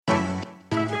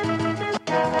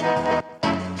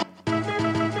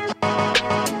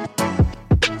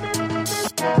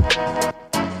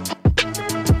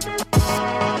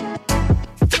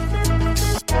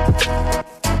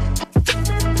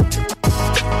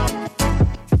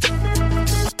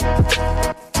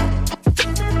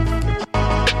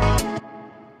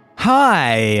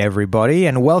Hi, everybody,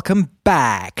 and welcome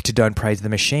back to Don't Praise the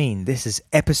Machine. This is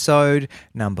episode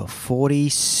number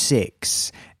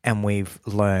 46, and we've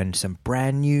learned some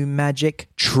brand new magic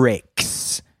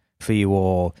tricks for you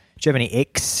all. Do you have any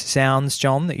X sounds,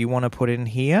 John, that you want to put in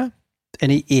here?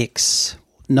 Any X?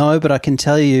 No, but I can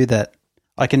tell you that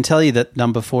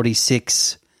number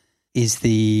 46 is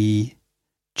the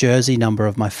jersey number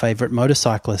of my favourite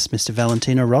motorcyclist, Mr.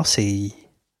 Valentino Rossi.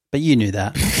 But you knew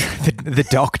that. the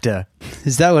doctor.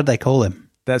 Is that what they call him?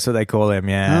 That's what they call him,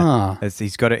 yeah. Ah.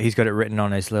 He's got it written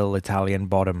on his little Italian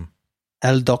bottom.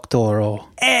 El Doctoro.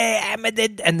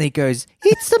 And he goes,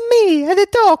 "It's me, the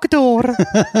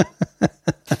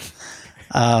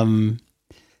doctor."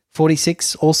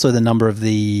 46, also the number of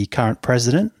the current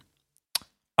president.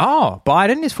 Oh,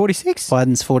 Biden is 46?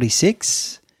 Biden's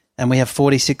 46, and we have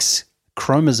 46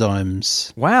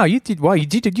 chromosomes. Wow, you did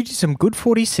some good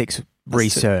 46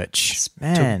 research.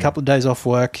 Man. Took a couple of days off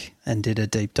work and did a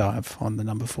deep dive on the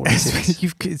number 46.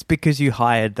 It's because you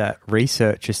hired that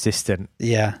research assistant.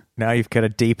 Yeah. Now you've got a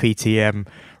DPTM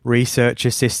research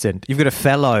assistant. You've got a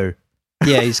fellow.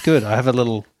 Yeah, he's good. I have a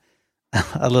little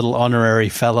honorary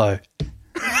fellow.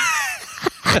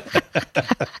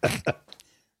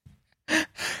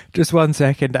 Just 1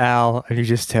 second, Al, and you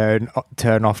just turn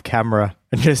off camera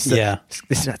and just say,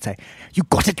 "You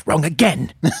got it wrong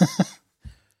again."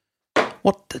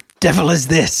 What the devil is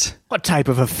this? What type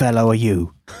of a fellow are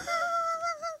you?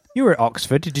 You were at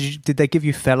Oxford. Did they give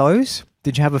you fellows?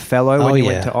 Did you have a fellow when you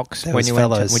went to Oxford? When you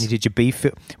did your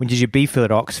BPhil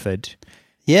at Oxford?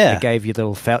 Yeah, they gave you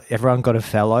little. Everyone got a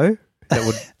fellow that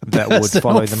would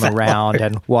follow them around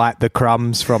and wipe the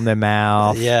crumbs from their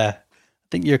mouth. Yeah, I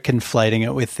think you're conflating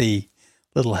it with the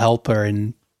little helper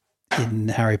in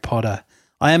Harry Potter.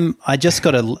 I just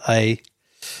got a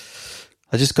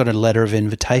letter of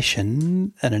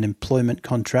invitation and an employment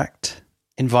contract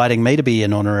inviting me to be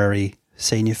an honorary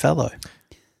senior fellow.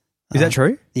 Is that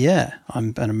true? Yeah,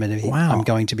 I'm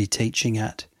going to be teaching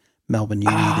at Melbourne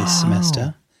Uni this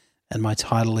semester, and my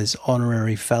title is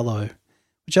honorary fellow,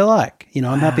 which I like. You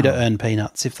know, I'm happy to earn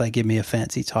peanuts if they give me a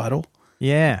fancy title.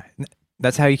 Yeah,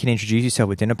 that's how you can introduce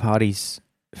yourself at dinner parties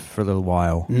for a little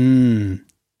while. I'm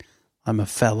a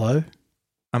fellow.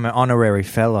 I'm an honorary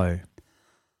fellow.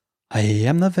 I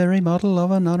am the very model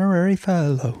of an honorary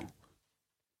fellow.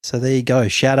 So there you go.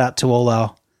 Shout out to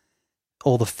all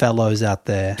the fellows out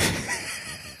there.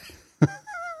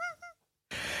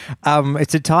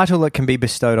 It's a title that can be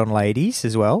bestowed on ladies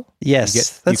as well.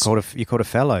 Yes, you're called a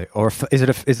fellow, or is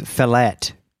it fillet?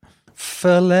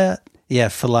 Fillet, yeah,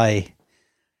 fillet.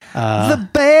 The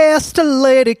best a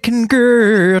lady can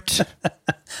get.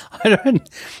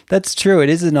 That's true. It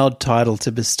is an odd title to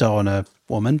bestow on a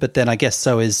woman, but then I guess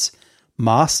so is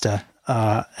master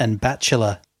and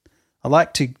bachelor. I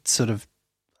like to sort of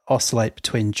oscillate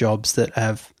between jobs that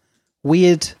have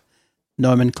weird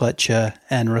nomenclature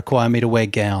and require me to wear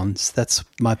gowns. That's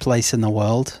my place in the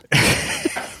world.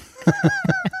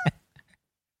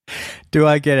 Do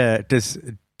I get a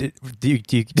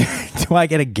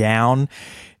gown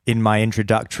in my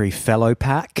introductory fellow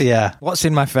pack? Yeah. What's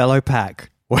in my fellow pack?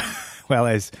 Well,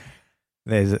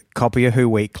 there's a copy of Who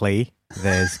Weekly.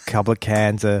 There's a couple of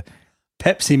cans of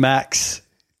Pepsi Max.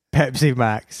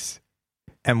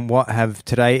 And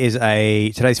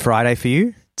today's Friday for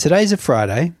you? Today's a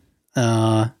Friday.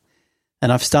 And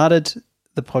I've started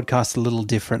the podcast a little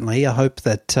differently. I hope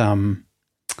that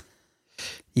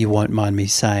you won't mind me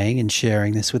saying and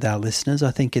sharing this with our listeners.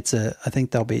 I think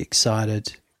they'll be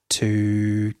excited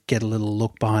to get a little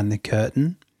look behind the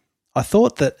curtain. I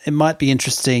thought that it might be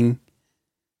interesting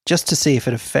just to see if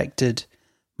it affected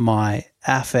my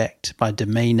affect, my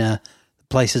demeanor, the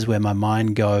places where my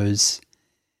mind goes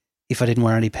if I didn't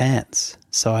wear any pants.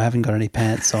 So I haven't got any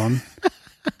pants on.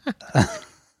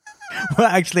 Well,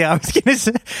 actually, I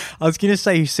was gonna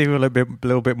say you seem a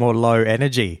little bit more low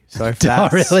energy. So if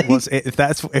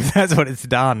that's what it's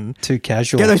done, too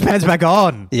casual. Get those pants back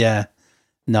on. Yeah,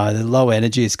 no, the low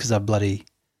energy is because I've got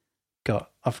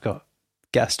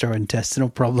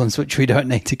gastrointestinal problems, which we don't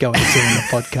need to go into in the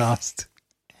podcast.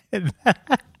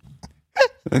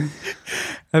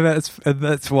 And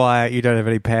that's why you don't have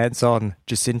any pants on.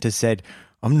 Jacinta said,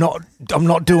 I'm not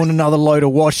doing another load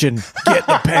of washing. Get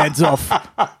the pants off.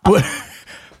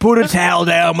 Put a towel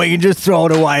down. We can just throw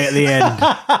it away at the end.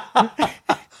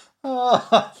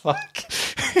 Oh, fuck.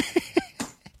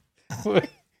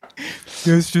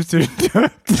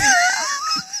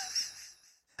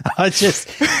 It's just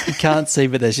you can't see,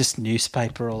 but there's just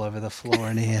newspaper all over the floor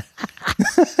in here.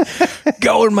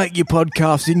 Go and make your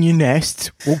podcast in your nest.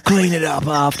 We'll clean it up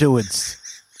afterwards.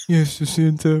 Yes,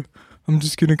 Jacinta. I'm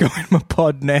just going to go in my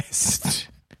pod nest.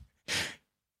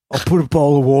 I'll put a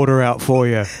bowl of water out for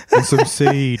you and some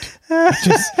seed.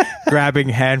 Just grabbing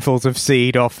handfuls of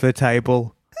seed off the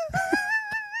table.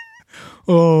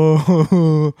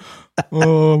 Oh,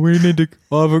 we need to.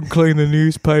 I haven't cleaned the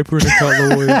newspaper in a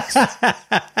couple of weeks.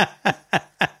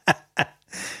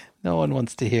 No one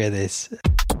wants to hear this.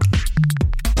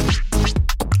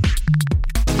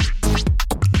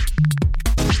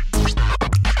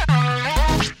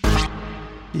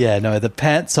 Yeah, no, the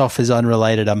pants off is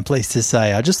unrelated, I'm pleased to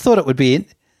say. I just thought it would be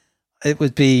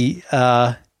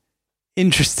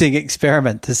interesting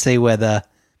experiment to see whether,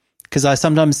 because I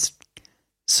sometimes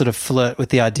sort of flirt with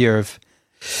the idea of,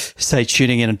 say,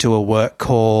 tuning into a work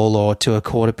call or to a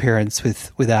court appearance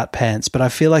without pants, but I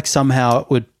feel like somehow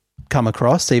it would come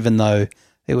across, even though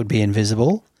it would be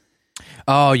invisible.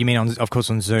 Oh, you mean of course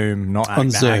on Zoom, not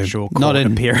on Zoom, actual court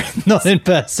appearance, not in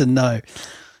person. No,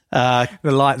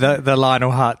 the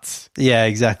Lionel Hutz. Yeah,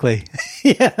 exactly.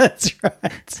 Yeah, that's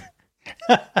right.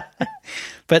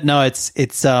 But no, it's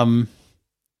it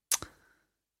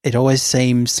always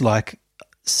seems like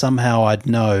somehow I'd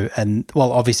know, and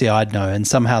well, obviously I'd know, and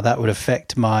somehow that would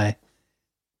affect my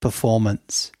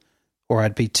performance, or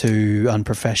I'd be too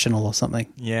unprofessional or something.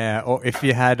 Yeah, or if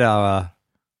you had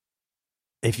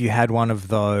one of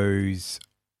those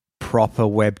proper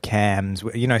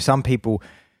webcams, you know, some people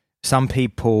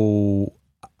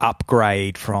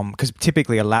upgrade from, because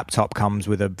typically a laptop comes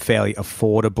with a fairly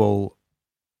affordable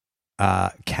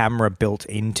camera built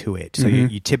into it, so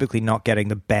you're typically not getting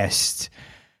the best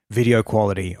video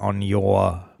quality on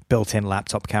your built-in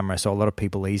laptop camera. So a lot of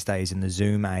people these days in the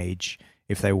Zoom age,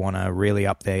 if they want to really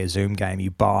up their Zoom game,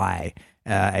 you buy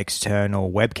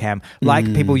external webcam like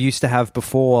people used to have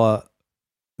before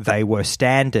they were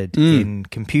standard in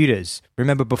computers.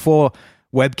 Remember, before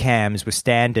webcams were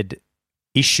standard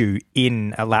issue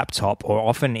in a laptop, or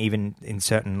often even in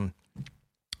certain,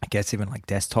 I guess even like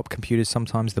desktop computers,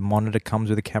 sometimes the monitor comes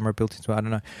with a camera built into it. I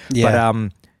don't know. Yeah.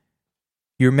 But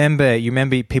you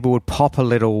remember people would pop a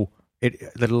little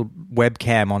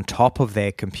webcam on top of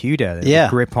their computer that would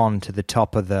grip onto the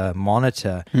top of the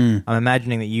monitor. I'm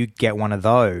imagining that you get one of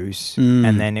those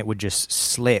and then it would just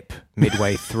slip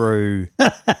midway through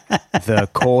the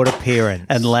court appearance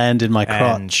and land in my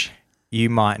crotch. And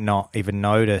you might not even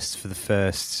notice for the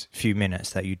first few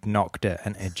minutes that you'd knocked it,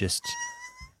 and it just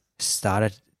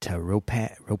started to real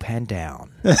pan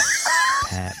down,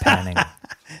 panning.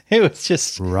 It was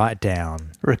just right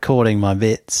down, recording my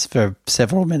bits for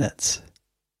several minutes.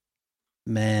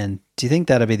 Man, do you think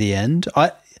that'll be the end?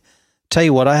 I tell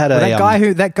you what, I had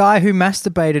that guy who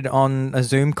masturbated on a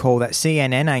Zoom call, that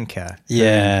CNN anchor.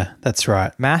 Yeah, that's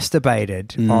right.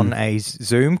 Masturbated on a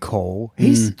Zoom call.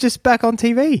 He's just back on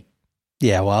TV.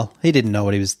 Yeah, well, he didn't know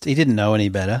he didn't know any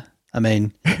better. I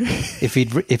mean, if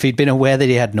he'd been aware that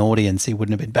he had an audience, he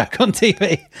wouldn't have been back on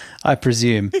TV, I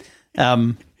presume.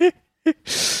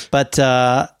 But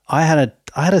I had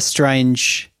a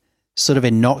strange sort of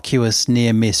innocuous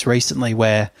near miss recently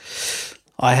where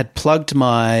I had plugged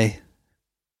I'd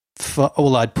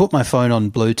put my phone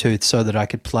on Bluetooth so that I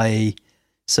could play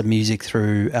some music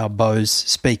through our Bose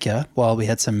speaker while we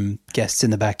had some guests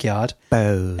in the backyard.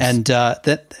 Bose. And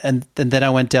then I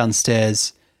went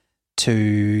downstairs to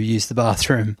use the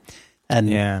bathroom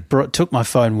and took my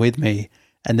phone with me,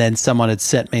 and then someone had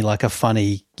sent me like a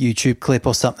funny YouTube clip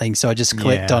or something, so I just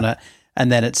clicked on it, and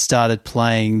then it started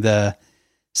playing the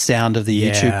sound of the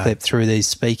YouTube clip through these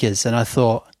speakers, and I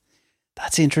thought,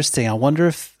 that's interesting. I wonder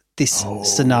if this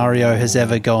scenario has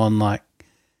ever gone like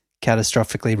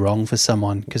catastrophically wrong for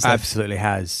someone. Because absolutely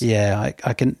has. Yeah,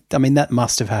 I mean, that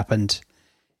must have happened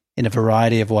in a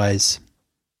variety of ways.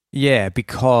 Yeah,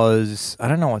 because I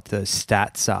don't know what the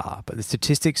stats are, but the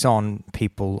statistics on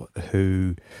people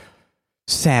who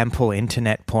sample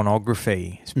internet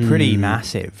pornography is pretty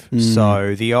massive.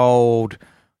 So the old,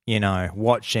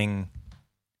 watching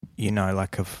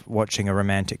a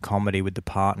romantic comedy with the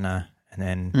partner and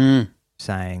then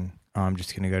saying, oh, I'm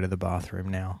just going to go to the bathroom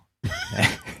now.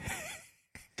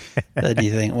 Then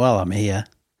you think, well, I'm here.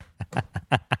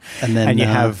 And then you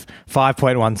have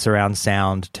 5.1 surround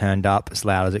sound turned up as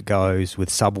loud as it goes with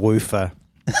subwoofer.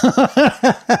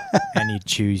 And you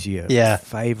choose your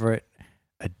favorite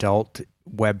adult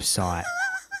website.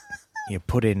 You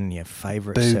put in your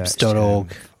favorite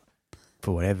boobs.org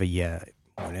for whatever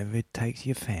takes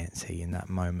your fancy in that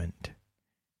moment.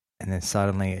 And then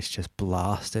suddenly it's just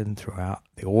blasting throughout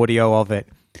the audio of it,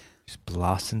 just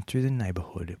blasting through the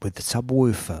neighborhood with the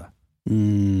subwoofer. Do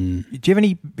you have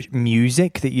any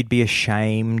music that you'd be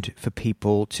ashamed for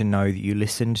people to know that you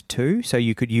listened to? So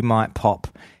you might put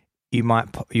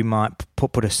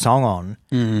a song on,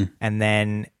 and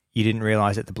then you didn't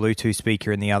realize that the Bluetooth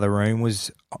speaker in the other room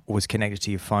was connected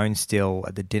to your phone still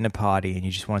at the dinner party, and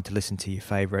you just wanted to listen to your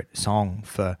favorite song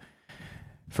for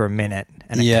a minute,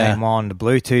 and it came on the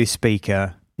Bluetooth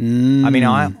speaker. I mean,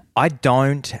 I've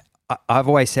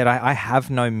always said I have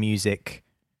no music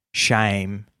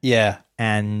shame. Yeah.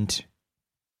 And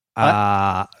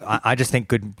I just think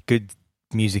good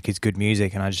music is good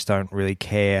music, and I just don't really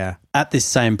care. At this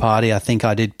same party, I think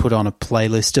I did put on a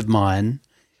playlist of mine,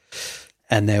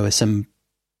 and there were some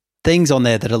things on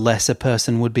there that a lesser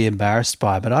person would be embarrassed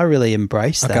by, but I really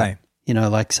embraced that. Okay. You know,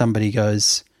 like somebody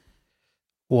goes,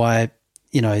 why,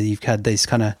 you know, you've had these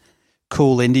kind of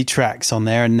cool indie tracks on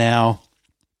there, and now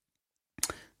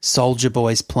Soulja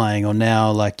Boy's playing, or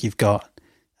now like you've got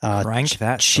Rank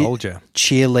that Soulja.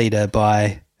 Cheerleader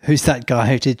by, who's that guy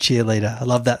who did Cheerleader? I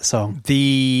love that song.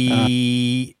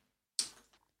 Is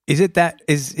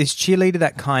Cheerleader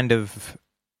that kind of...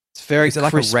 It's very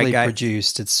like crisply reggae?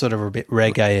 produced. It's sort of a bit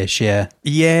reggae-ish, yeah.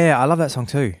 Yeah, I love that song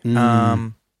too.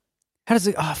 How does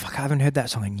it... Oh, fuck, I haven't heard that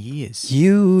song in years.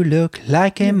 You look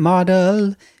like a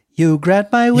model. You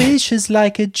grant my wishes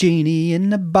like a genie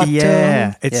in a bottle.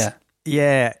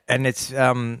 Yeah, and it's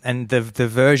and the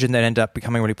version that ended up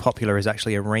becoming really popular is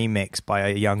actually a remix by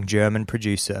a young German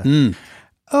producer.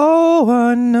 Oh,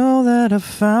 I know that I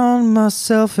found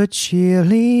myself a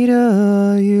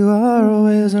cheerleader. You are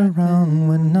always around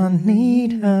when I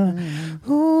need her.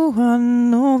 Oh, I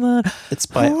know that. It's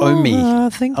by Omi.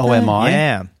 O-M-I.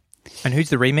 Yeah. And who's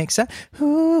the remixer?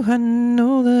 Oh, I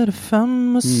know that I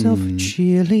found myself a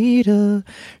cheerleader.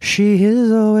 She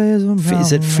is always around.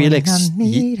 Is it Felix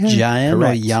Jaehn or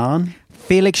Correct. Jan?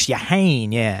 Felix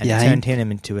Jaehn, yeah. And Jaehn. turned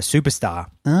him into a superstar.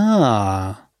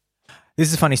 Ah. This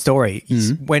is a funny story.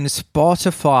 When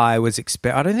Spotify was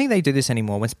I don't think they do this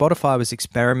anymore. When Spotify was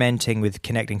experimenting with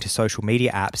connecting to social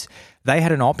media apps, they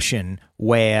had an option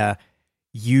where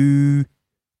you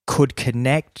could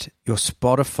connect your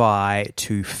Spotify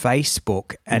to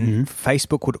Facebook, and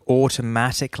Facebook would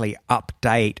automatically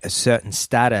update a certain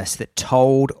status that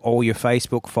told all your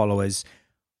Facebook followers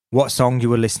what song you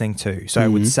were listening to. So it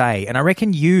would say, and I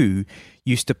reckon you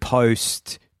used to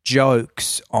post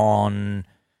jokes on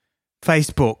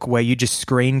Facebook where you just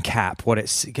screen cap what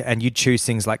it's, and you'd choose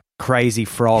things like Crazy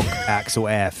Frog, Axel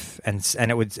F, and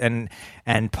it would and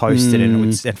post it, and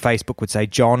and Facebook would say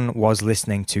John was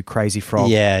listening to Crazy Frog.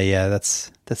 Yeah, that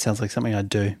sounds like something I'd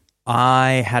do.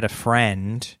 I had a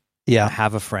friend. Yeah. I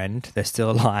have a friend. They're still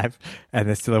alive, and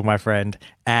they're still my friend.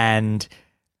 And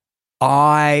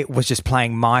I was just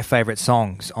playing my favorite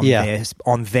songs on their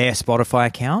Spotify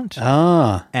account.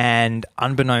 Ah. And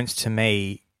unbeknownst to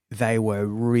me, they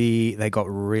got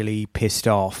really pissed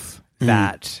off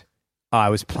that I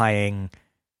was playing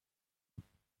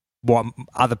what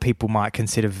other people might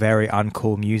consider very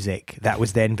uncool music that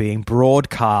was then being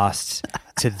broadcast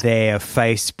to their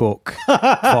Facebook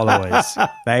followers.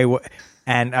 They were,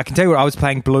 and I can tell you what, I was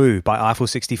playing Blue by Eiffel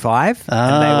 65,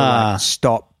 and they were like,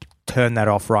 "Stop, turn that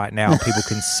off right now. People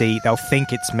can see. They'll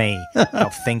think it's me.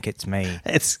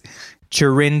 It's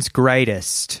Turin's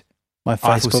Greatest." My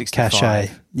Facebook cache.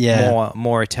 Yeah.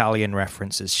 More Italian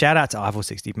references. Shout out to Eiffel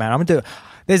 60. Man, I'm going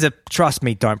to do... trust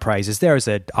me, don't praise us. There is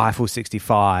a Eiffel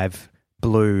 65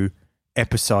 Blue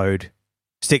episode,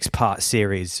 6-part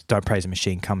series, Don't Praise the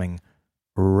Machine, coming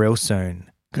real soon.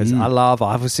 Because I love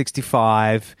Eiffel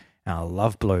 65 and I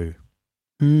love Blue.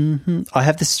 I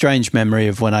have this strange memory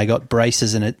of when I got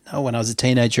braces in it when I was a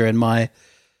teenager, and my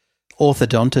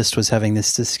orthodontist was having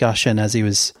this discussion as he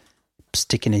was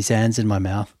sticking his hands in my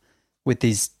mouth with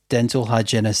his dental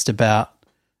hygienist about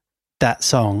that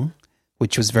song,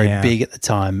 which was very big at the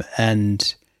time,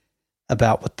 and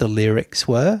about what the lyrics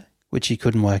were, which he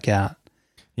couldn't work out.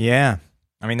 Yeah.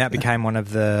 I mean, that became one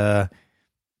of the...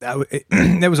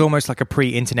 That was almost like a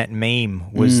pre-internet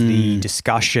meme, was the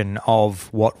discussion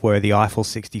of what were the Eiffel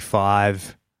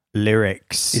 65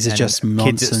 lyrics. Is it just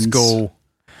nonsense? Kids at school.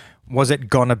 Was it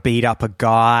gonna beat up a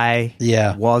guy?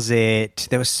 Yeah. Was it?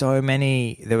 There were so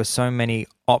many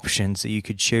options that you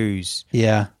could choose.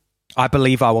 Yeah. I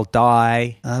Believe I Will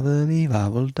Die. I believe I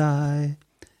will die.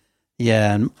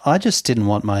 Yeah, and I just didn't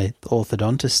want my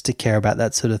orthodontist to care about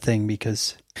that sort of thing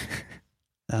because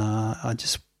I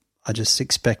just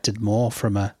expected more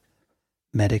from a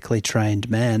medically trained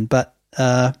man. But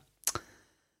I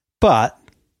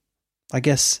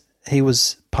guess he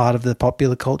was part of the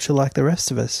popular culture like the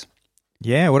rest of us.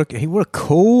 Yeah, what a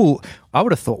cool... I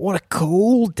would have thought, what a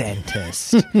cool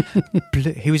dentist.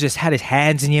 He was just had his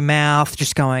hands in your mouth,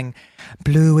 just going,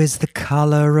 blue is the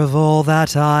colour of all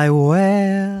that I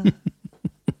wear.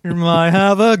 I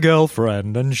have a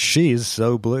girlfriend and she's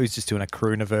so blue. He's just doing a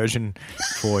crooner version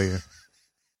for you.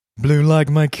 Blue like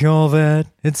my Corvette,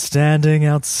 it's standing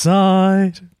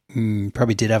outside.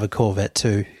 Probably did have a Corvette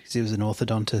too, because he was an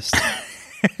orthodontist.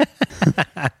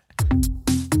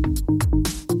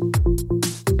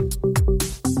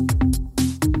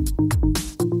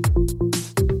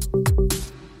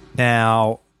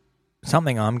 Now,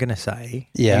 something I'm going to say.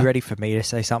 Yeah. Are you ready for me to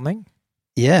say something?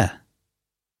 Yeah.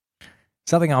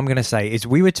 Something I'm going to say is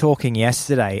we were talking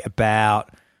yesterday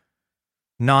about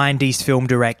 90s film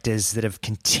directors that have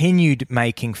continued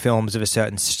making films of a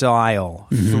certain style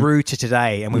through to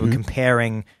today, and we were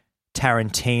comparing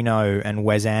Tarantino and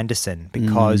Wes Anderson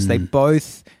because they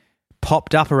both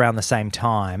popped up around the same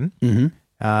time.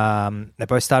 They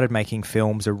both started making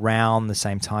films around the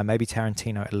same time, maybe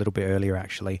Tarantino a little bit earlier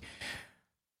actually.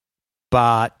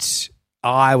 But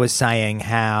I was saying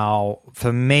how,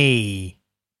 for me,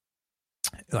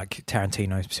 like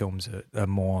Tarantino's films are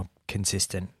more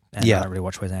consistent, and I don't really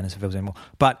watch Wes Anderson films anymore.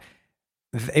 But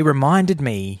it reminded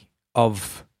me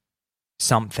of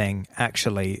something,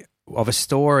 actually, of a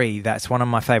story that's one of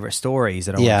my favorite stories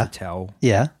that I want to tell.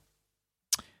 Yeah.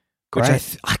 Which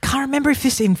Great. I can't remember if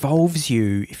this involves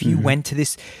you. If you went to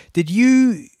this, did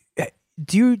we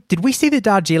see the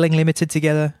Darjeeling Limited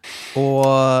together? Or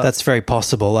That's very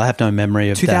possible. I have no memory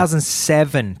of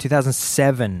 2007.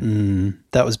 2007.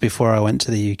 that. That was before I went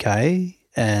to the UK,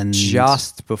 and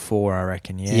Just before, I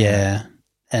reckon. Yeah. yeah,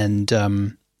 and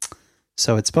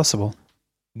so it's possible.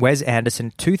 Wes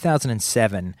Anderson,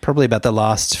 2007. Probably about the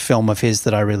last film of his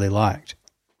that I really liked.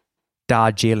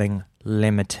 Darjeeling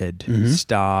Limited,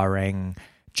 starring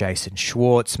Jason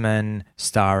Schwartzman,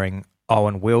 starring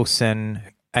Owen Wilson,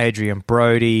 Adrian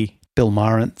Brody, Bill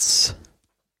Lawrence,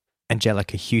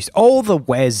 Angelica Houston. All the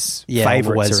Wes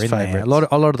favorites are in there. A lot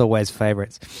of the Wes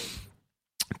favorites.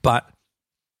 But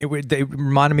it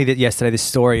reminded me that yesterday the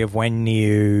story of when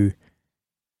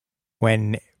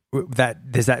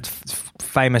there's that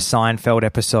famous Seinfeld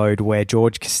episode where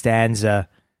George Costanza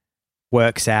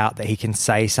works out that he can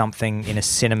say something in a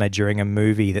cinema during a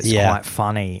movie that's quite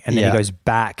funny, and then he goes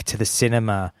back to the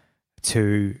cinema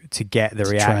to get the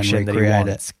reaction that he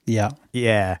wants. Yeah,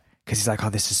 because he's like, oh,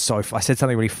 this is so. I said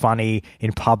something really funny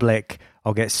in public.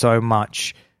 I'll get so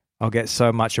much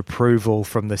approval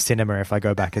from the cinema if I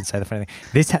go back and say the funny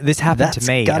thing. This happened to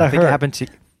me. Gotta hurt. It happened to.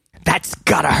 That's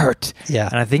gotta hurt. Yeah,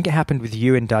 and I think it happened with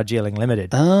you in Darjeeling Limited.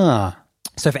 Ah,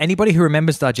 so for anybody who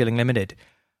remembers Darjeeling Limited,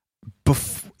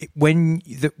 when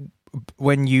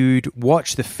you'd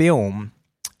watch the film,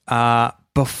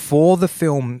 before the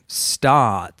film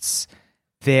starts,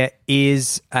 there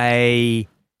is a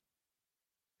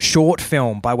short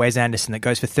film by Wes Anderson that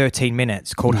goes for 13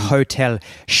 minutes called Hotel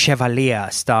Chevalier,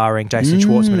 starring Jason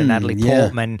Schwartzman and Natalie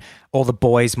Portman. All the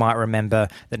boys might remember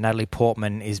that Natalie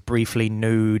Portman is briefly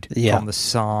nude from the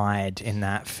side in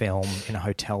that film in a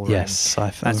hotel room. Yes,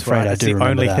 I'm That's afraid right. I It's do the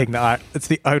remember only that. thing that it's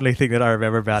the only thing that I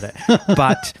remember about it.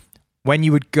 But when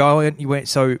you would go and you went,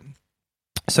 so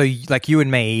like you and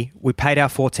me, we paid our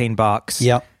 $14.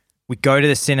 Yep. We go to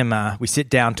the cinema, we sit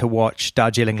down to watch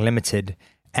Darjeeling Limited,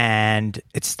 and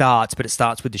it starts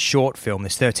with the short film,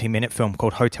 this 13-minute film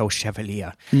called Hotel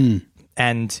Chevalier.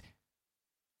 And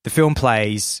the film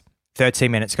plays,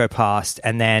 13 minutes go past,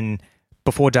 and then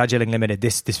before Darjeeling Limited,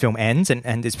 this film ends,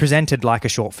 and it's presented like a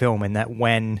short film in that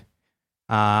when,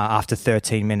 after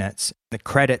 13 minutes, the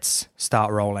credits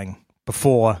start rolling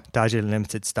before Darjeeling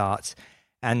Limited starts.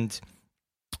 And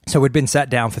so we'd been sat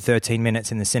down for 13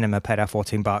 minutes in the cinema, paid our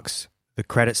 $14. The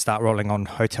credits start rolling on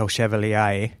Hotel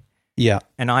Chevalier. Yeah.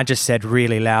 And I just said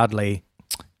really loudly,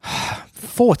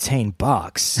 $14.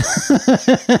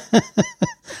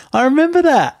 I remember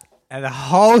that. And the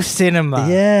whole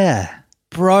cinema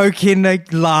broke into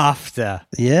laughter.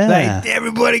 Yeah.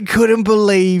 Everybody couldn't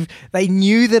believe. They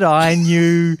knew that I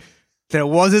knew that it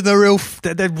wasn't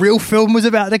that the real film was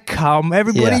about to come.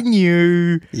 Everybody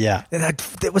knew. Yeah.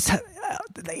 It was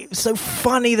so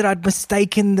funny that I'd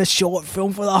mistaken the short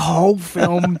film for the whole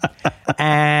film.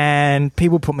 And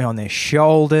people put me on their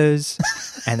shoulders,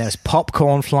 and there was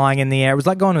popcorn flying in the air. It was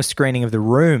like going to a screening of The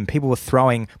Room. People were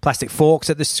throwing plastic forks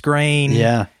at the screen.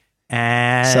 Yeah.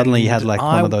 And suddenly you had like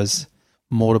one of those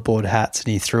mortarboard hats,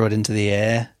 and you threw it into the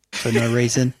air for no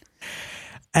reason.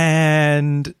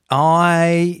 And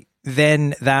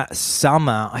then that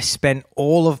summer, I spent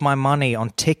all of my money on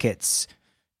tickets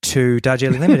to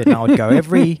Darjeeling Limited, and I would go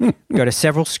to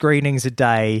several screenings a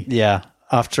day. Yeah.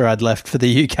 After I'd left for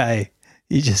the UK,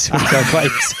 you just would go by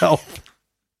yourself.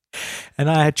 And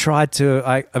I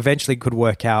eventually could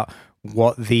work out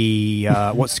what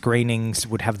screenings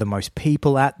would have the most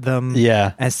people at them.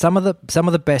 Yeah. And some of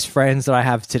the best friends that I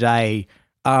have today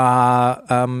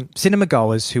cinema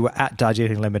goers who were at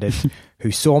Darjeeling Limited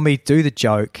who saw me do the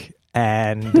joke,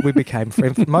 and we became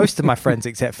friends. Most of my friends,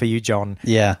 except for you, John,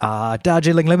 are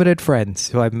Darjeeling Limited friends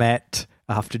who I met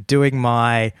after doing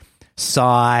my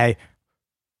sigh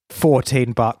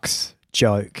 $14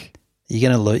 joke.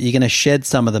 You're gonna shed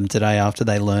some of them today after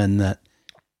they learn that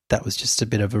was just a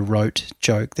bit of a rote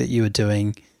joke that you were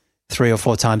doing 3 or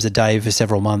 4 times a day for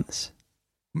several months.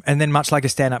 And then, much like a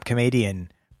stand-up comedian,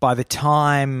 by the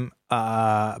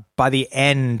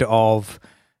end of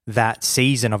that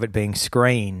season of it being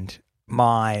screened,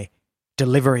 my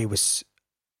delivery was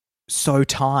so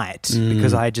tight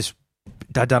because I'd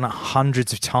done it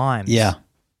hundreds of times. Yeah.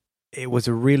 It was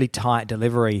a really tight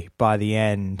delivery by the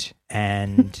end,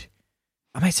 and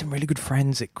I made some really good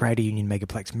friends at Greater Union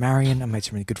Megaplex Marion. I made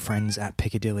some really good friends at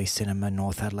Piccadilly Cinema,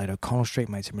 North Adelaide O'Connell Street.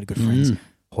 Made some really good friends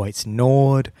Hoyts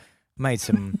Nord. Made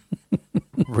some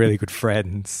really good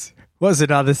friends. What was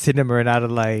another cinema in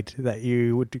Adelaide that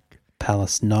you would...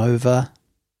 Palace Nova.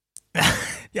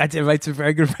 I did make some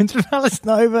very good friends with Palace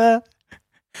Nova.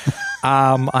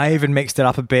 I even mixed it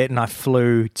up a bit, and I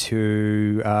flew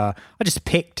to... I just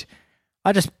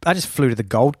flew to the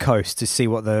Gold Coast to see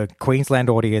what the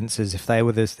Queensland audiences, if they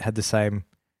were had the same...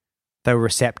 They were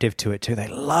receptive to it too. They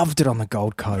loved it on the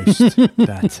Gold Coast.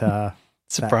 That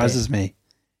surprises me.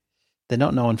 They're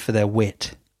not known for their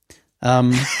wit.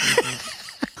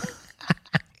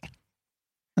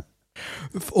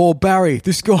 Or Barry, you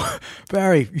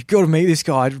got to meet this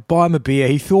guy. Buy him a beer.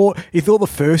 He thought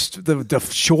the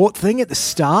short thing at the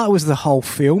start was the whole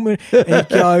film, and he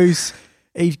goes,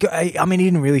 he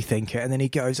didn't really think it, and then he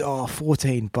goes,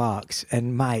 $14,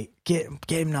 and mate, get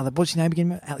him another. What's your name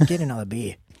again? Get another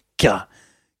beer. Go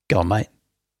on, mate.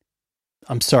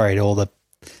 I'm sorry to all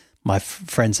my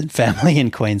friends and family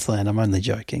in Queensland. I'm only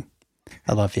joking.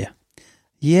 I love you.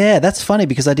 Yeah, that's funny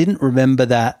because I didn't remember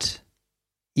that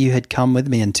you had come with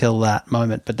me until that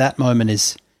moment, but that moment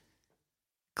is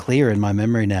clear in my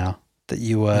memory now that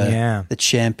you were the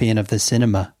champion of the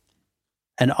cinema.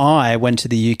 And I went to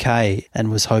the UK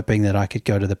and was hoping that I could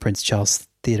go to the Prince Charles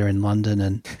Theatre in London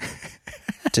and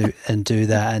do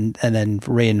that and then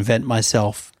reinvent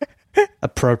myself,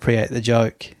 appropriate the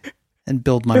joke and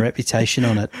build my reputation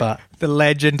on it. But the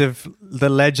legend of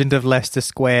Leicester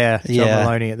Square, John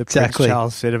Maloney at the Prince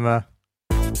Charles Cinema.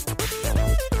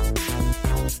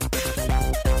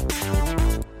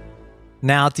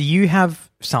 Now, do you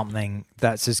have something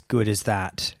that's as good as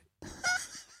that?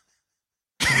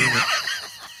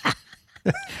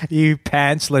 You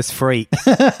pantsless freak.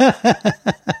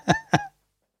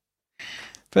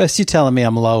 First you're telling me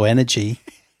I'm low energy.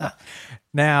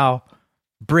 Now,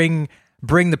 bring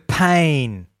the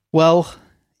pain. Well,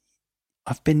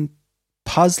 I've been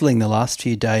puzzling the last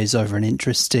few days over an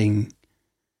interesting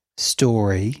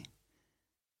story.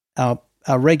 Our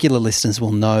regular listeners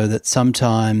will know that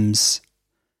sometimes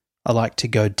I like to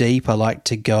go deep. I like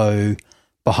to go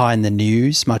behind the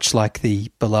news, much like the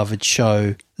beloved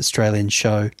Australian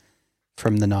show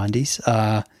from the 90s.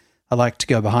 I like to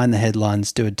go behind the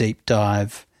headlines, do a deep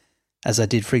dive, as I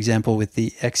did, for example, with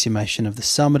the exhumation of the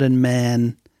Somerton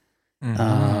man,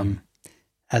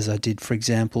 as I did, for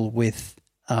example, with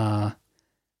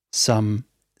some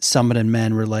Somerton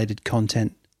man-related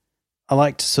content. I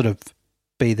like to sort of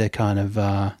be the kind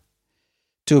of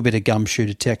do a bit of gumshoe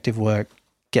detective work,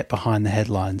 get behind the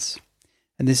headlines.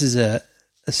 And this is a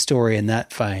story in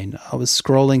that vein. I was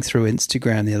scrolling through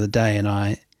Instagram the other day and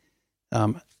I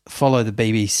follow the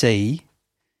BBC.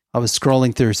 I was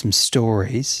scrolling through some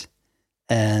stories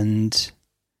and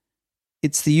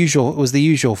it was the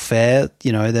usual fare.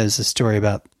 You know, there's a story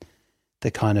about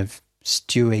the kind of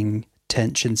stewing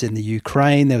tensions in the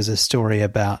Ukraine. There was a story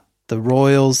about the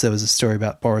Royals. There was a story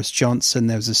about Boris Johnson.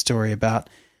 There was a story about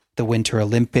the Winter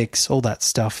Olympics, all that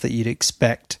stuff that you'd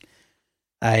expect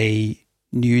a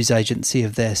news agency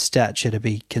of their stature to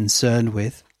be concerned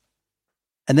with.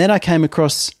 And then I came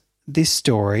across this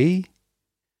story,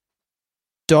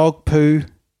 dog poo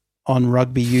on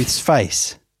rugby youth's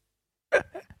face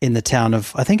in the town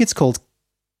of, I think it's called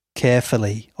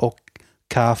Caerphilly or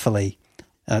Carfilly.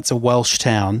 It's a Welsh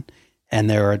town and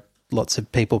there are lots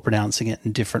of people pronouncing it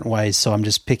in different ways, so I'm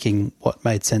just picking what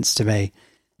made sense to me.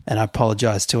 And I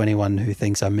apologise to anyone who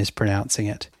thinks I'm mispronouncing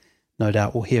it. No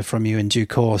doubt we'll hear from you in due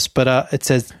course. But it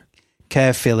says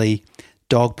Caerphilly,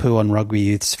 dog poo on rugby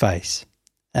youth's face.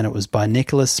 And it was by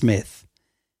Nicholas Smith.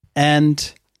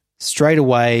 And straight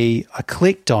away I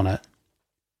clicked on it.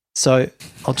 So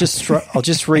I'll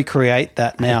just recreate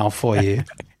that now for you.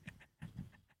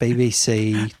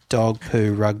 BBC dog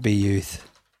poo rugby youth.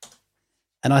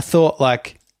 And I thought,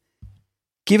 like,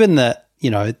 given that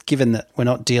we're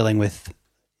not dealing with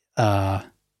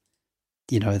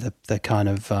the kind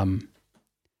of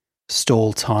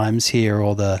stall times here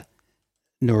or the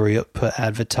Nuruyut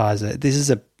Advertiser. This is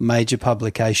a major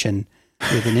publication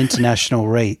with an international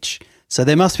reach. So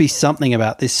there must be something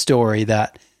about this story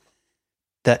that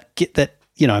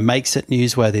makes it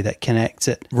newsworthy, that connects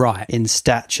it Right. in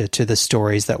stature to the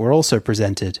stories that were also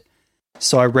presented.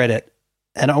 So I read it,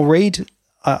 and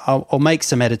I'll make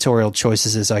some editorial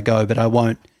choices as I go, but I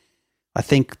won't. I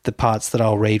think the parts that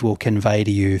I'll read will convey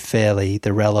to you fairly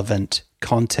the relevant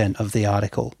content of the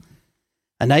article.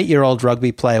 An 8-year-old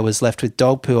rugby player was left with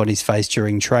dog poo on his face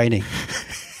during training.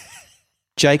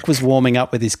 Jake was warming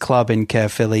up with his club in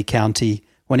Caerphilly County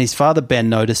when his father Ben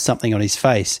noticed something on his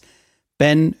face.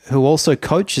 Ben, who also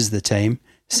coaches the team,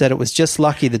 said it was just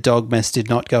lucky the dog mess did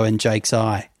not go in Jake's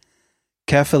eye.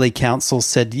 Caerphilly Council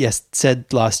said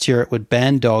last year it would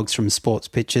ban dogs from sports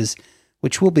pitches,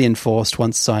 which will be enforced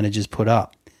once signage is put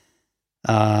up.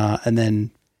 And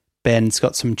then Ben's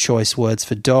got some choice words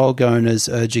for dog owners,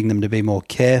 urging them to be more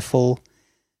careful.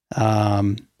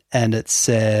 And it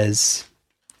says,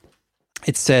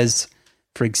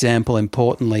 for example,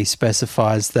 importantly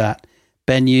specifies that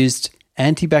Ben used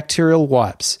antibacterial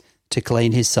wipes to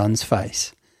clean his son's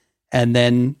face. And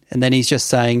then he's just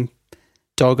saying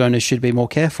dog owners should be more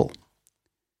careful.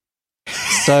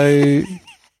 So,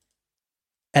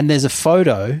 and there's a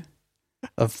photo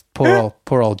of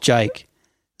poor old Jake,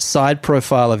 side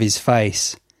profile of his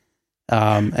face,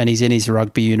 and he's in his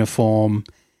rugby uniform,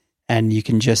 and you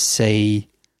can just see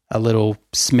a little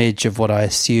smidge of what I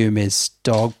assume is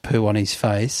dog poo on his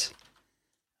face.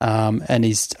 And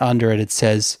he's under it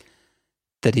says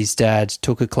that his dad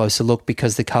took a closer look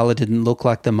because the colour didn't look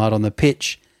like the mud on the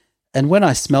pitch. And when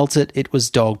I smelt it, it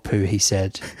was dog poo, he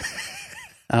said.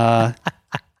 And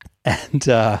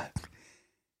so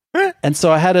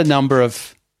I had a number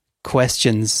of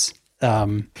questions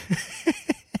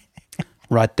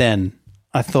right then.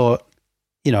 I thought,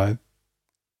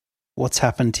 what's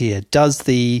happened here? Does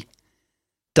the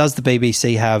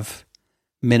BBC have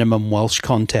minimum Welsh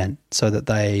content so that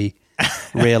they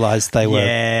realised they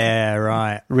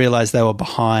were realised they were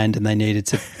behind and they needed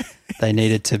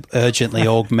to urgently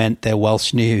augment their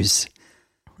Welsh news?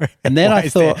 And then I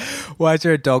thought, why is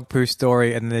there a dog poo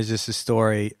story and there's just a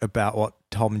story about what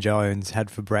Tom Jones had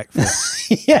for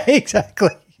breakfast? Yeah, exactly.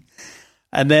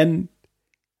 And then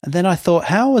I thought,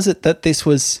 how was it that this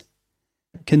was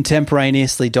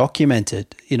contemporaneously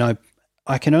documented?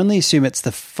 I can only assume it's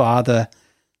the father/coach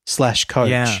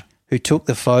who took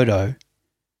the photo,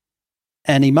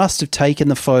 and he must have taken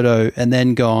the photo and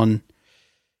then gone,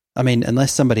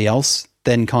 unless somebody else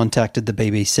then contacted the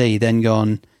BBC, then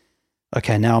gone,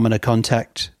 okay, now I'm going to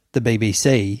contact the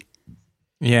BBC.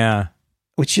 Yeah.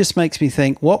 Which just makes me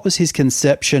think, what was his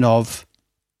conception of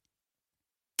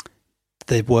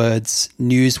the words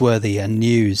newsworthy and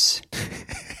news?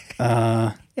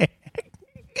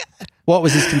 What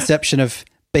was his conception of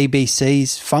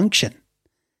BBC's function?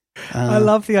 I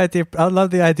love the idea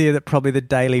that probably the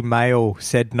Daily Mail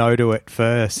said no to it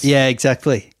first. Yeah,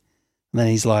 exactly. And then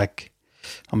he's like,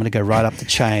 I'm going to go right up the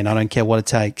chain. I don't care what it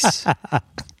takes.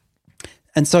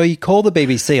 And so you call the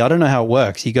BBC. I don't know how it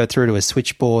works. You go through to a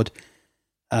switchboard.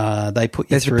 They put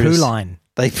you through. There's a poo line.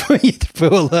 They put you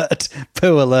through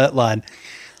poo alert line.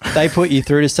 They put you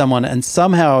through to someone, and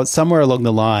somehow, somewhere along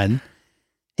the line,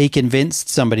 he convinced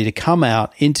somebody to come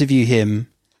out, interview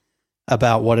him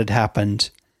about what had happened.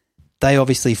 They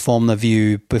obviously formed the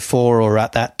view before or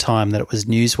at that time that it was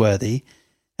newsworthy.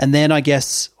 And then I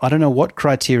guess, I don't know what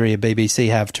criteria BBC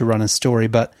have to run a story,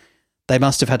 but they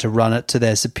must have had to run it to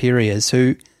their superiors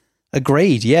who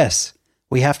agreed, yes,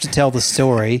 we have to tell the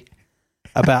story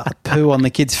about the poo on the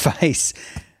kid's face.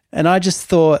 And I just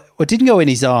thought, well, it didn't go in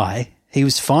his eye. He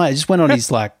was fine. It just went on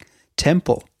his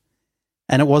temple.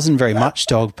 And it wasn't very much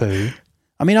dog poo.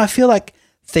 I feel like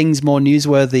things more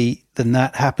newsworthy than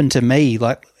that happen to me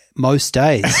most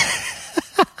days.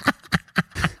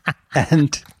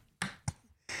 And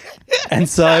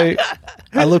so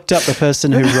I looked up the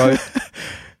person who wrote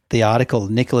the article,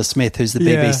 Nicola Smith, who's the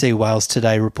BBC Wales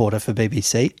Today reporter for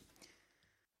BBC.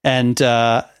 And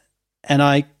I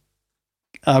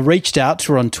reached out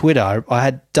to her on Twitter. I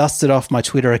had dusted off my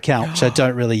Twitter account, which I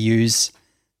don't really use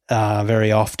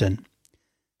very often.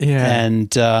 Yeah.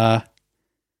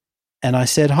 And I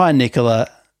said, "Hi, Nicola.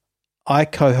 I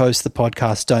co-host the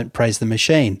podcast Don't Praise the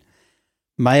Machine.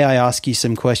 May I ask you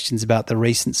some questions about the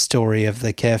recent story of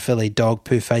the Caerphilly dog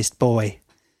poo-faced boy?"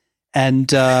 And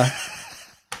that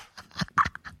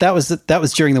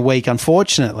was during the week.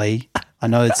 Unfortunately, I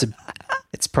know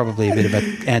it's probably a bit of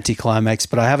an anticlimax,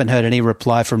 but I haven't heard any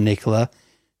reply from Nicola.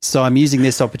 So I'm using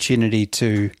this opportunity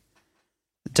to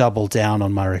double down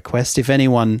on my request.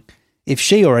 If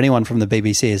she or anyone from the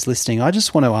BBC is listening, I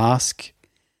just want to ask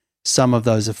some of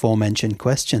those aforementioned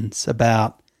questions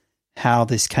about how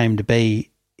this came to be.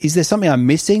 Is there something I'm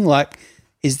missing? Like,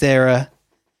 is there a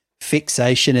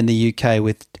fixation in the UK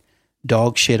with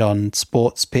dog shit on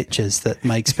sports pitches that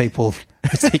makes people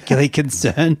particularly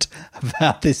concerned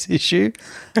about this issue?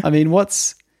 I mean,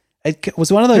 it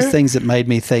was one of those things that made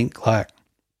me think, like,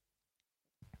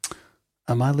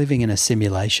 am I living in a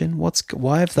simulation?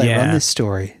 Why have they run this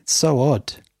story? It's so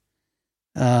odd.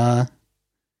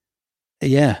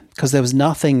 Yeah, because there was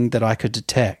nothing that I could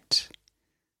detect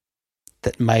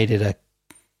that made it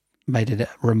a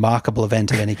remarkable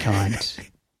event of any kind.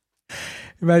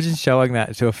 Imagine showing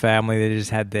that to a family that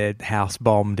just had their house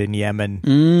bombed in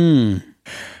Yemen.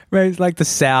 It's like the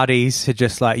Saudis had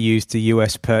just like used a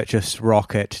US purchased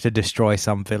rocket to destroy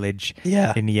some village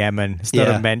in Yemen. It's not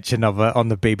a mention of it on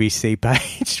the BBC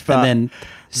page. But and then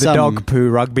the dog poo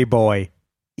rugby boy.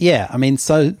 Yeah, I mean,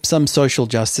 so some social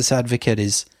justice advocate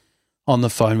is on the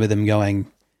phone with him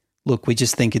going, look, we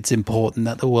just think it's important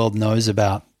that the world knows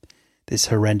about this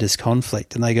horrendous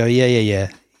conflict. And they go, yeah,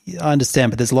 I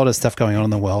understand, but there's a lot of stuff going on in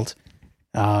the world.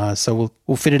 So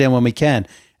we'll fit it in when we can.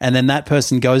 And then that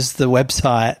person goes to the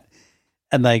website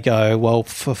and they go, well,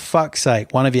 for fuck's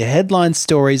sake, one of your headline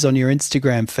stories on your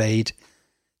Instagram feed,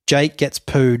 Jake gets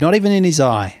poo, not even in his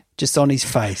eye, just on his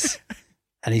face,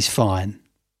 and he's fine.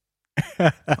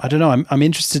 I don't know. I'm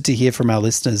interested to hear from our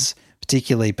listeners,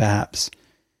 particularly perhaps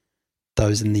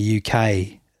those in the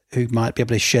UK who might be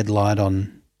able to shed light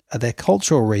on their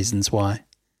cultural reasons why.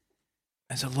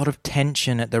 There's a lot of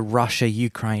tension at the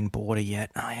Russia-Ukraine border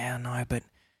yet. Oh, yeah, I know, but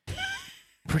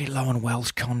pretty low on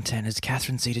Welsh content. Is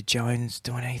Catherine Zeta-Jones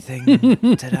doing anything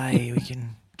today we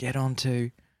can get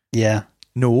onto? Yeah.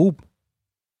 No.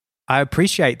 I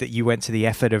appreciate that you went to the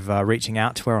effort of reaching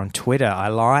out to her on Twitter. I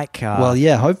like... well,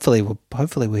 yeah, hopefully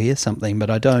we'll hear something, but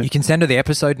I don't... You can send her the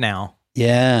episode now.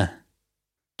 Yeah.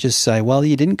 Just say, well,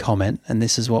 you didn't comment, and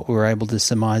this is what we were able to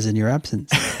surmise in your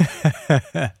absence.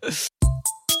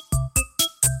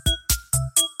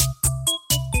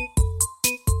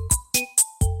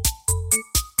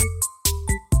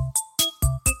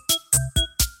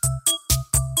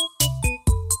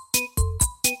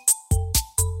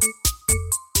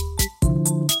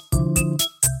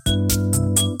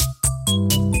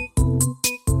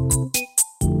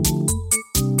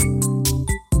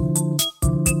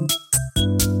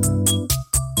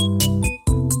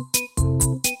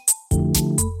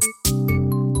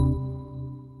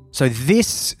 So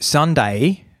this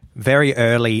Sunday, very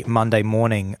early Monday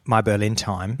morning, my Berlin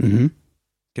time, going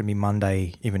to be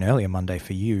Monday, even earlier Monday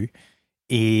for you,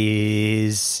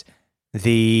 is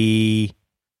the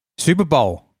Super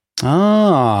Bowl.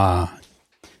 Ah,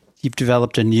 you've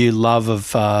developed a new love of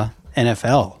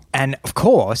NFL. And, of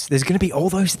course, there's going to be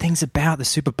all those things about the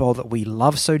Super Bowl that we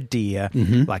love so dear,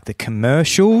 like the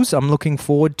commercials I'm looking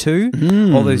forward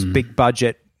to, all those big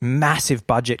budget, massive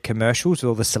budget commercials with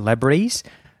all the celebrities.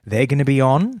 They're going to be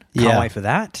on. Can't wait for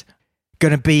that.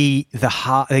 They're going to be the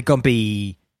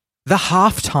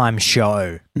halftime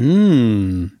show.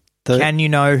 Can you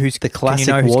know who's the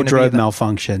classic wardrobe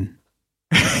malfunction?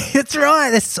 That's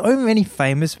right. There's so many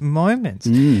famous moments.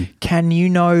 Can you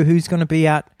know who's going to be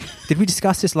at? Did we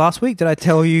discuss this last week? Did I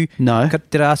tell you? No.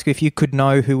 Did I ask you if you could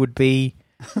know who would be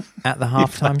at the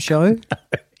halftime show?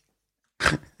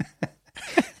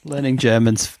 Learning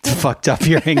German's fucked up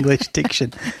your English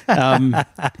diction. I'm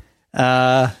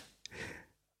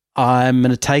going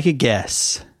to take a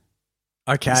guess.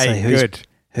 Okay, good.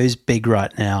 Who's big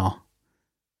right now?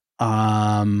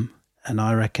 And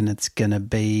I reckon it's going to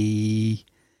be...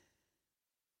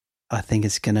 I think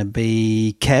it's going to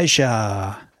be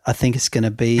Kesha. I think it's going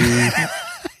to be...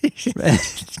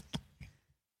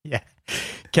 Yeah.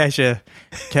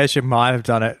 Kesha might have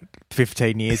done it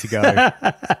 15 years ago.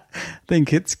 I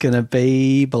think it's going to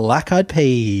be Black Eyed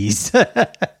Peas.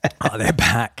 Oh, they're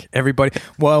back. Everybody.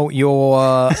 Well,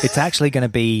 it's actually going to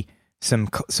be some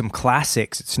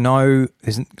classics. I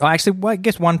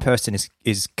guess one person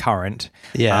is current.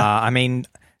 Yeah. I mean,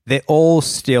 they're all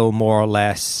still more or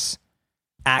less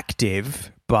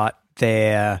active, but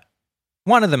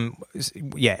one of them,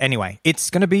 yeah, anyway, it's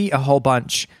going to be a whole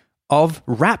bunch of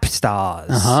rap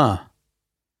stars.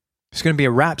 It's going to be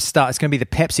a rap star. It's going to be the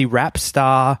Pepsi rap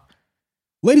star.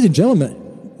 Ladies and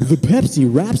gentlemen, the Pepsi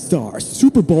Rap Star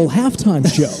Super Bowl halftime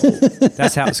show.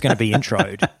 That's how it's going to be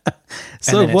introed.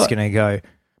 It's going to go.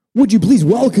 Would you please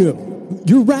welcome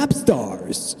your rap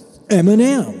stars,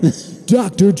 Eminem,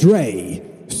 Dr. Dre,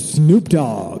 Snoop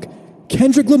Dogg,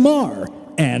 Kendrick Lamar,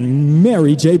 and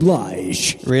Mary J.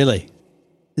 Blige. Really?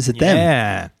 Is it them?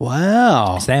 Yeah.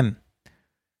 Wow. It's them.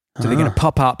 So they're going to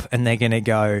pop up and they're going to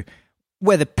go,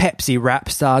 we're the Pepsi rap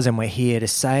stars and we're here to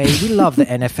say we love the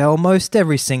NFL most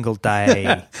every single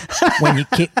day. When you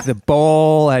kick the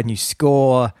ball and you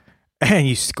score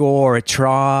a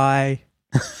try,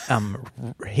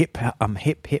 hip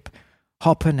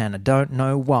hopping and I don't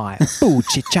know why. Boo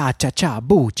chi cha cha cha,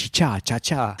 boo chi cha cha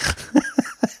cha.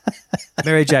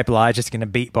 Mary J. Blige is going to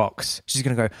beatbox. She's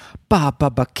going to go ba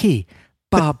ba ba ki,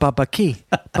 ba ba ba ki,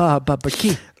 ba ba ba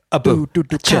ki. Abu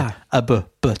cha, abu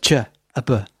cha,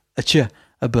 abu cha,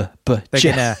 abu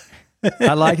cha.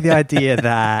 I like the idea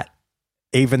that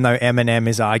even though Eminem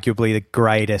is arguably the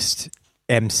greatest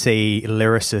MC,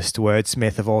 lyricist,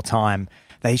 wordsmith of all time,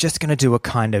 they're just going to do a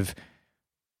kind of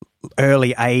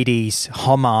early 80s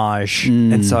homage.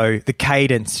 And so the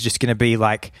cadence is just going to be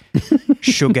like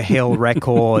Sugar Hill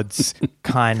Records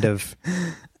kind of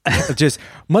just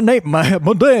my name is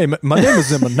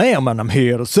Eminem and I'm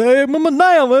here to say my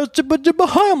name is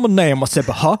my name. I said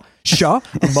Sha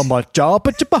my job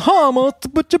but Bahama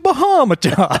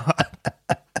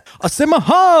I said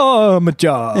my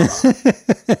job.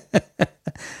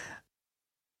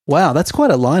 Wow, that's quite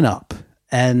a lineup,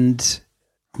 and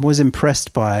I was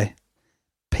impressed by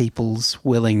people's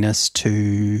willingness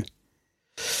to,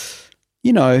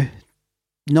 I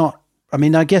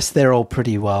guess they're all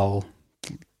pretty well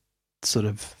sort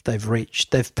of, they've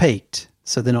peaked,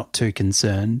 so they're not too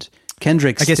concerned.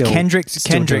 Kendrick's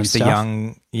the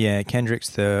young, Kendrick's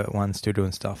the one still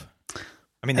doing stuff.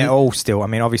 I mean, they're all still,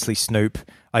 obviously Snoop,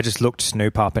 I just looked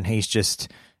Snoop up and he's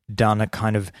just done a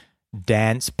kind of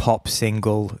dance pop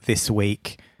single this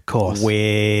week. Course.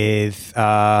 With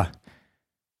Heidi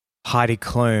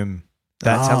Klum.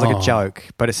 That sounds like a joke,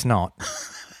 but it's not.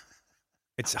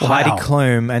 It's Heidi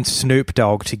Klum and Snoop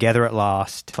Dogg together at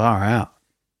last. Far out.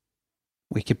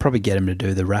 We could probably get him to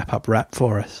do the wrap-up rap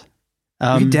for us.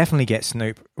 We could definitely get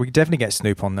Snoop. We could definitely get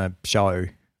Snoop on the show.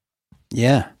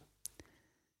 Yeah.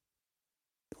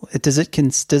 Does it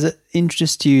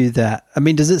interest you that?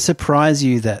 Does it surprise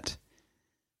you that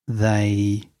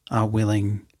they are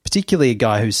willing? Particularly a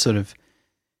guy who's sort of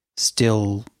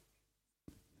still,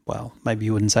 well, maybe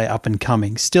you wouldn't say up and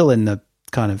coming, still in the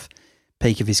kind of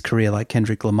peak of his career like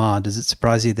Kendrick Lamar. Does it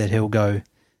surprise you that he'll go,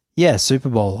 yeah, Super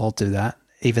Bowl, I'll do that,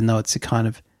 even though it's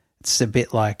a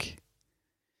bit like,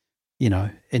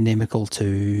 inimical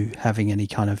to having any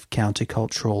kind of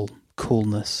countercultural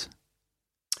coolness?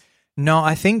 No,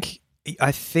 I don't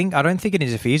think it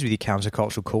interferes with your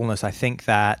countercultural coolness. I think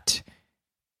that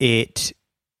it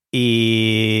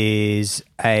is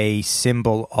a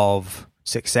symbol of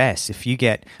success. If you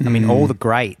get, all the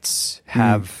greats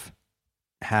have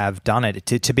done it.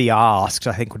 To be asked,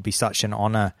 I think would be such an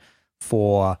honor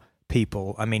for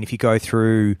people. If you go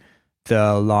through the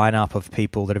lineup of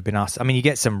people that have been asked, you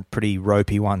get some pretty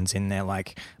ropey ones in there,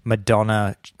 like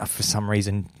Madonna, for some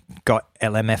reason, got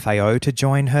LMFAO to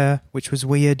join her, which was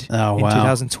weird in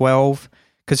 2012.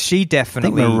 Because she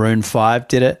definitely... I think Maroon 5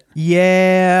 did it.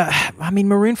 Yeah.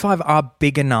 Maroon 5 are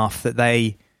big enough that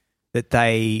they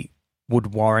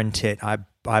would warrant it, I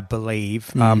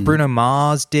believe. Bruno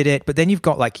Mars did it. But then you've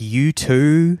got like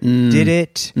U2 did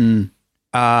it.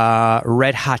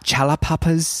 Red Hot Chili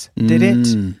Peppers did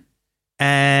it.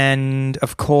 And,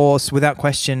 of course, without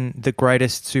question, the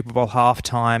greatest Super Bowl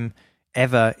halftime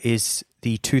ever is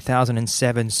the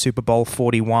 2007 Super Bowl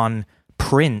 41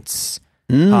 Prince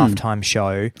halftime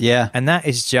show. Yeah. And that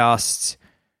is just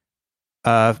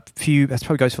that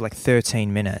probably goes for like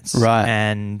 13 minutes. Right.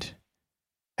 And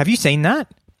have you seen that?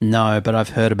 No, but I've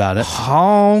heard about it.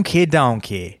 Honky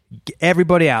donkey.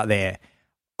 Everybody out there,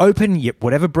 open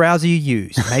whatever browser you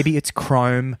use. Maybe it's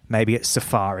Chrome, maybe it's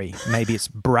Safari, maybe it's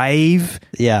Brave.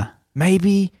 Yeah.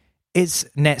 Maybe it's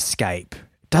Netscape.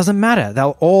 Doesn't matter.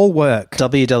 They'll all work.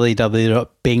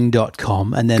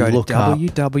 www.bing.com and then go look to up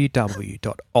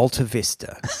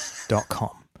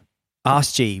www.altavista.com.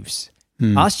 Ask Jeeves.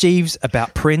 Ask Jeeves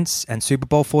about Prince and Super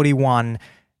Bowl 41,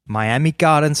 Miami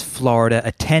Gardens, Florida.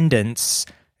 Attendance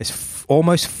is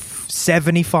almost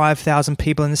 75,000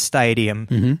 people in the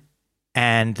stadium.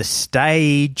 And the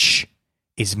stage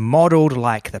is modeled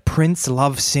like the Prince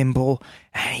love symbol.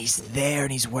 And he's there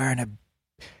and he's wearing a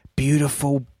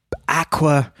beautiful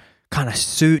aqua kind of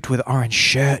suit with orange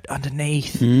shirt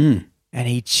underneath. And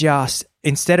he just,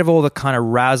 instead of all the kind of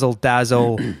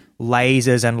razzle-dazzle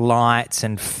lasers and lights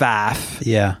and faff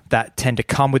that tend to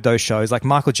come with those shows, like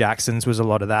Michael Jackson's was a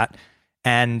lot of that.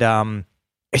 And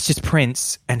it's just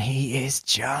Prince, and he is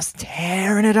just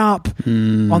tearing it up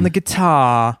on the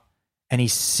guitar, and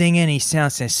he's singing. He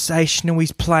sounds sensational.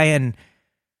 He's playing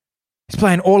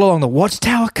all along the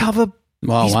Watchtower cover.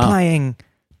 He's playing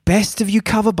Best of You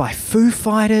cover by Foo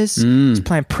Fighters. He's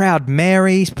playing Proud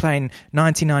Mary. He's playing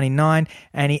 1999.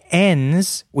 And he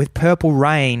ends with Purple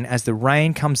Rain. As the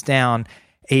rain comes down,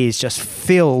 he is just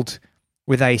filled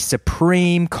with a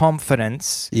supreme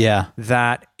confidence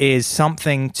that is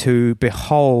something to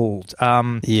behold.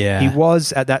 He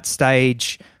was at that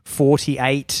stage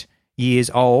 48 years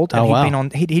old.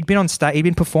 And he'd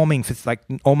been performing for like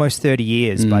almost 30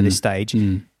 years by this stage.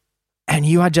 And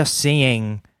you are just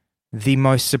seeing the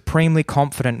most supremely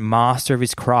confident master of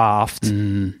his craft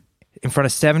in front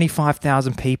of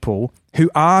 75,000 people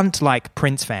who aren't like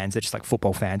Prince fans. They're just like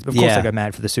football fans. But of course they go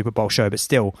mad for the Super Bowl show, but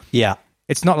still. Yeah.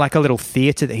 It's not like a little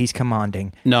theatre that he's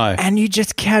commanding. No. And you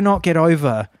just cannot get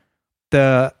over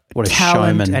the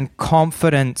talent and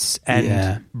confidence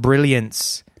and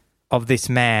brilliance of this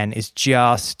man is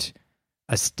just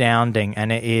astounding.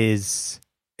 And it's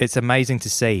amazing to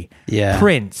see. Yeah.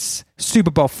 Prince,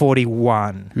 Super Bowl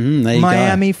 41, there you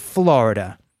Miami, go.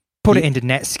 Florida. Put it into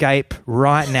Netscape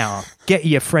right now. Gather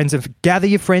your friends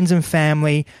and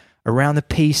family around the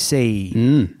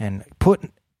PC and put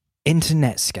into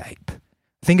Netscape.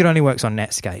 I think it only works on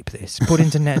Netscape, this. Put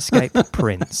into Netscape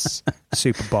Prince,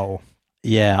 Super Bowl.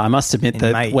 Yeah, I must admit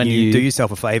that mate, when you do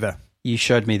yourself a favour. You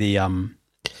showed me the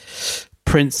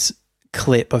Prince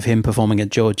clip of him performing at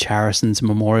George Harrison's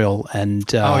memorial, and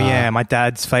my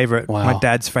dad's favourite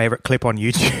clip on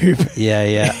YouTube.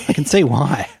 Yeah, I can see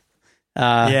why.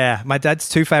 My dad's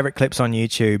two favourite clips on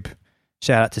YouTube,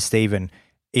 shout out to Stephen,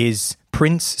 is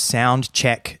Prince Sound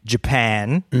Check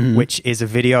Japan, which is a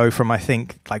video from, I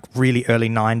think, like really early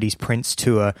 90s Prince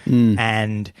tour,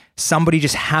 and somebody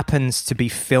just happens to be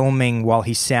filming while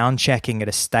he's sound checking at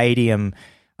a stadium.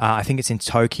 I think it's in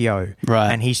Tokyo.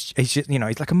 Right. And he's just,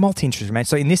 he's like a multi-instrument man.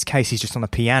 So in this case, he's just on the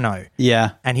piano.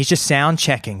 Yeah. And he's just sound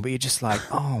checking, but you're just like,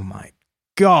 oh my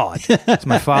God. So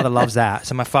my father loves that.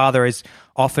 So my father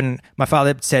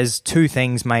says two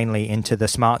things mainly into the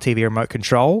smart TV remote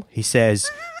control. He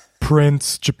says,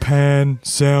 Prince, Japan,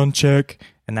 sound check,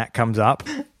 and that comes up.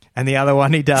 And the other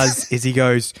one he does is he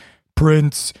goes,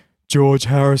 Prince, George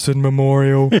Harrison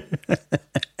Memorial.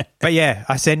 But yeah,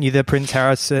 I sent you the Prince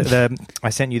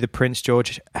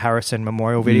George Harrison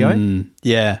Memorial video.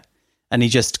 Yeah. And he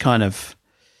just kind of,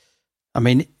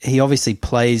 he obviously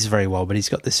plays very well, but he's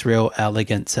got this real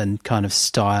elegance and kind of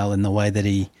style in the way that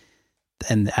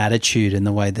and attitude in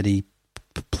the way that he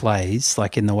plays,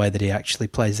 like in the way that he actually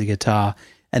plays the guitar.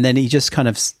 And then he just kind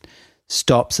of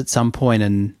stops at some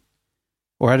point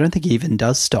or I don't think he even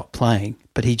does stop playing,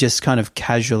 but he just kind of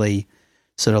casually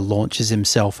sort of launches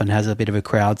himself and has a bit of a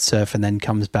crowd surf and then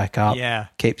comes back up,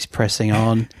 keeps pressing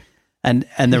on. And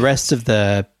the rest of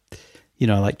the,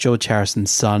 like George Harrison's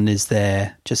son is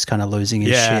there just kind of losing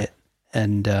his shit.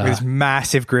 And with his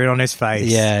massive grin on his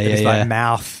face. His like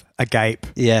mouth agape.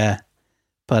 Yeah.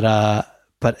 But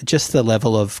just the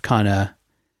level of kind of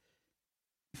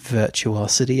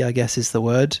virtuosity, I guess is the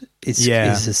word, is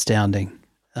astounding.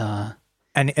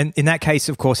 And in that case,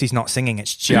 of course, he's not singing.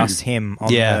 It's just him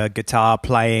on the guitar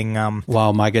playing...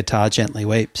 While My Guitar Gently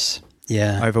Weeps.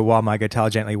 Yeah. Over While My Guitar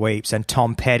Gently Weeps. And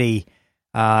Tom Petty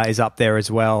is up there as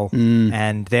well.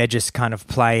 And they're just kind of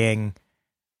playing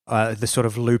the sort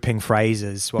of looping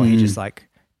phrases while he just like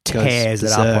tears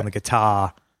it up on the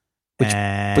guitar.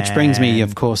 Which brings me,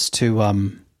 of course,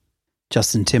 to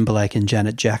Justin Timberlake and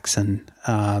Janet Jackson.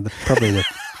 Probably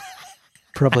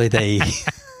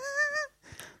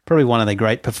one of the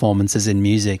great performances in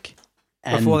music.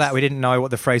 And before that, we didn't know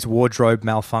what the phrase wardrobe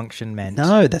malfunction meant.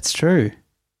 No, that's true.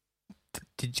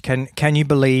 Can you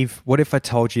believe, what if I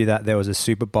told you that there was a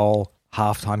Super Bowl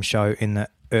halftime show in the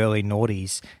early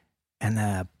noughties and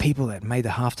the people that made the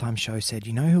halftime show said,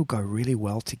 who'll go really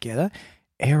well together?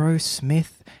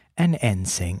 Aerosmith and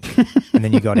NSYNC. And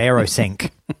then you got Aerosync.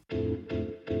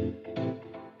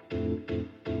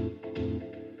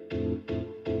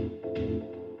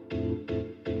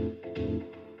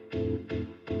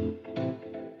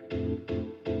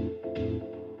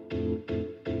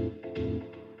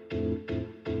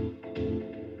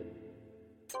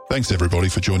 Thanks everybody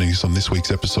for joining us on this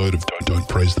week's episode of Don't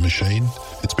Praise the Machine.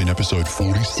 It's been episode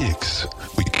 46.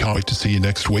 We can't wait to see you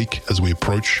next week as we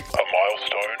approach a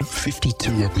milestone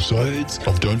 52 episodes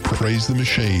of Don't Praise the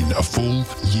Machine, a full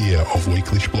year of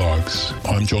weekly blogs.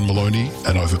 I'm John Maloney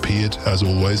and I've appeared, as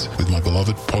always, with my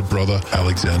beloved pod brother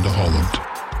Alexander Holland.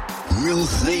 We'll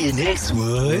see you next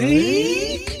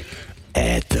week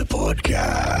at the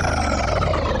podcast.